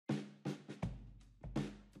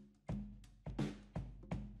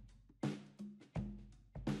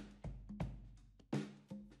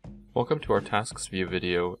Welcome to our Tasks View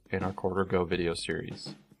video in our Quarter Go video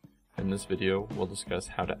series. In this video, we'll discuss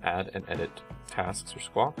how to add and edit tasks or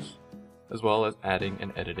squawks, as well as adding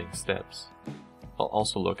and editing steps. I'll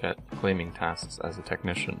also look at claiming tasks as a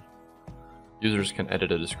technician. Users can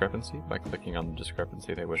edit a discrepancy by clicking on the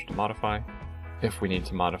discrepancy they wish to modify. If we need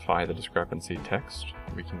to modify the discrepancy text,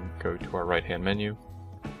 we can go to our right-hand menu,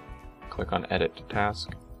 click on Edit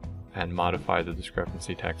Task, and modify the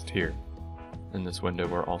discrepancy text here. In this window,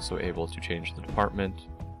 we're also able to change the department,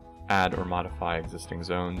 add or modify existing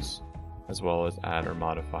zones, as well as add or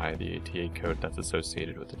modify the ATA code that's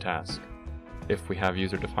associated with the task. If we have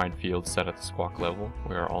user-defined fields set at the squawk level,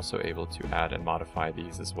 we are also able to add and modify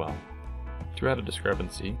these as well. To add a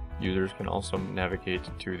discrepancy, users can also navigate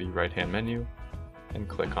to the right-hand menu and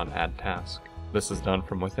click on Add Task. This is done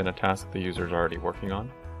from within a task the user is already working on.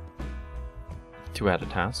 To add a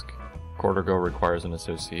task, Quarter Go requires an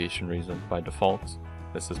association reason by default.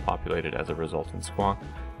 This is populated as a resultant squawk,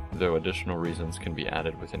 though additional reasons can be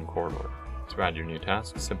added within Quarter. To add your new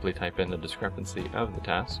task, simply type in the discrepancy of the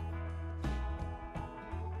task,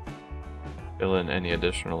 fill in any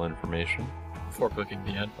additional information. Before clicking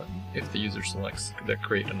the Add button, if the user selects the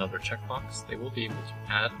Create Another checkbox, they will be able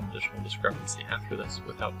to add an additional discrepancy after this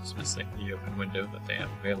without dismissing the open window that they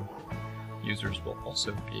have available. Users will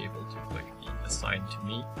also be able to click the Assign to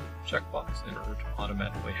Me checkbox in order to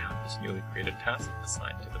automatically have this newly created task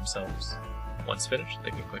assigned to themselves. Once finished, they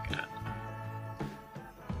can click Add.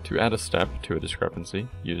 To add a step to a discrepancy,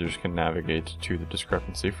 users can navigate to the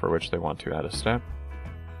discrepancy for which they want to add a step,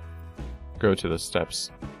 go to the Steps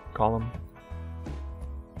column,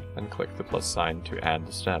 and click the plus sign to add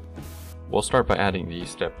the step. We'll start by adding the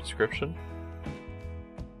step description.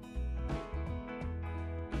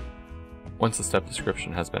 Once the step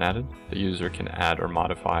description has been added, the user can add or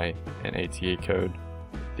modify an ATA code,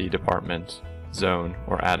 the department, zone,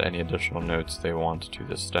 or add any additional notes they want to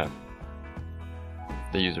this step.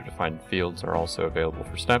 The user-defined fields are also available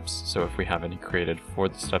for steps, so if we have any created for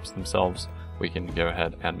the steps themselves, we can go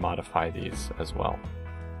ahead and modify these as well.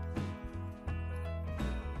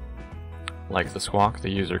 Like the squawk, the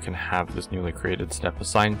user can have this newly created step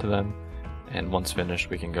assigned to them, and once finished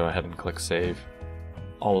we can go ahead and click Save.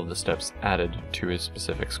 All of the steps added to a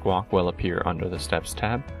specific squawk will appear under the Steps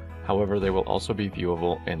tab, however they will also be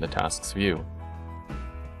viewable in the Tasks view.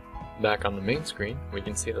 Back on the main screen, we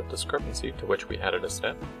can see that the discrepancy to which we added a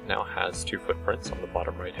step now has 2 footprints on the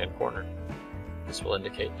bottom right-hand corner. This will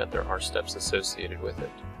indicate that there are steps associated with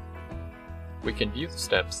it. We can view the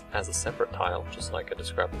steps as a separate tile, just like a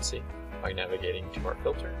discrepancy, by navigating to our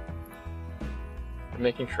filter and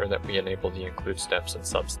making sure that we enable the Include Steps and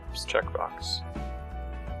Substeps checkbox.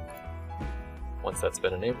 Once that's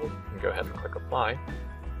been enabled, we can go ahead and click Apply,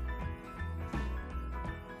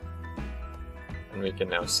 and we can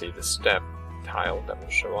now see the step tile that will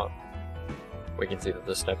show up. We can see that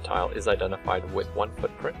the step tile is identified with 1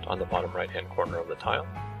 footprint on the bottom right-hand corner of the tile,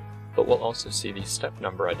 but we'll also see the step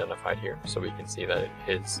number identified here, so we can see that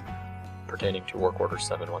it is pertaining to work order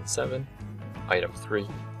 717, item 3,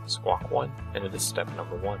 squawk 1, and it is step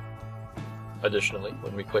number 1. Additionally,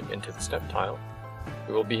 when we click into the step tile,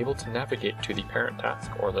 we will be able to navigate to the parent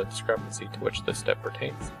task or the discrepancy to which this step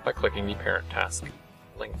pertains by clicking the parent task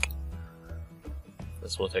link.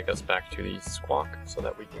 This will take us back to the squawk so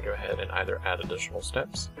that we can go ahead and either add additional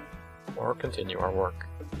steps or continue our work.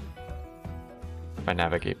 If I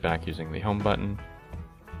navigate back using the Home button,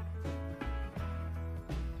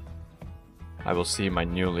 I will see my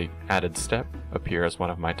newly added step appear as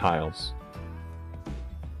one of my tiles.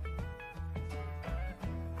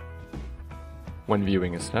 When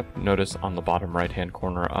viewing a step, notice on the bottom right-hand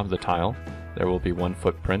corner of the tile, there will be 1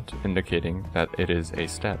 footprint indicating that it is a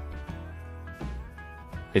step.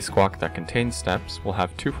 A squawk that contains steps will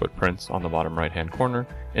have 2 footprints on the bottom right-hand corner,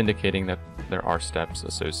 indicating that there are steps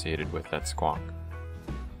associated with that squawk.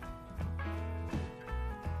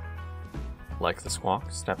 Like the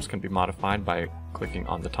squawk, steps can be modified by clicking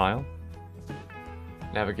on the tile,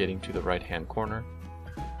 navigating to the right-hand corner,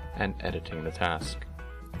 and editing the task.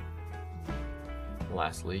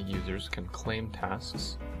 Lastly, users can claim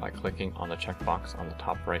tasks by clicking on the checkbox on the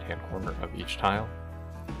top right-hand corner of each tile.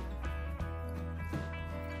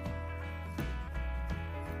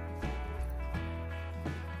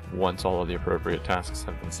 Once all of the appropriate tasks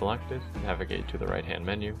have been selected, navigate to the right-hand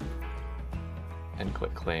menu and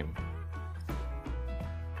click Claim.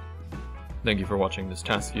 Thank you for watching this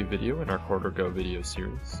Task View video in our Quarter Go video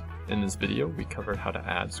series. In this video, we covered how to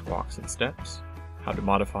add squawks and steps, how to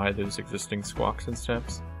modify those existing squawks and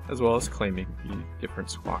steps, as well as claiming the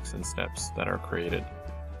different squawks and steps that are created.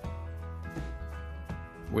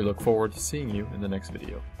 We look forward to seeing you in the next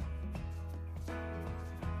video.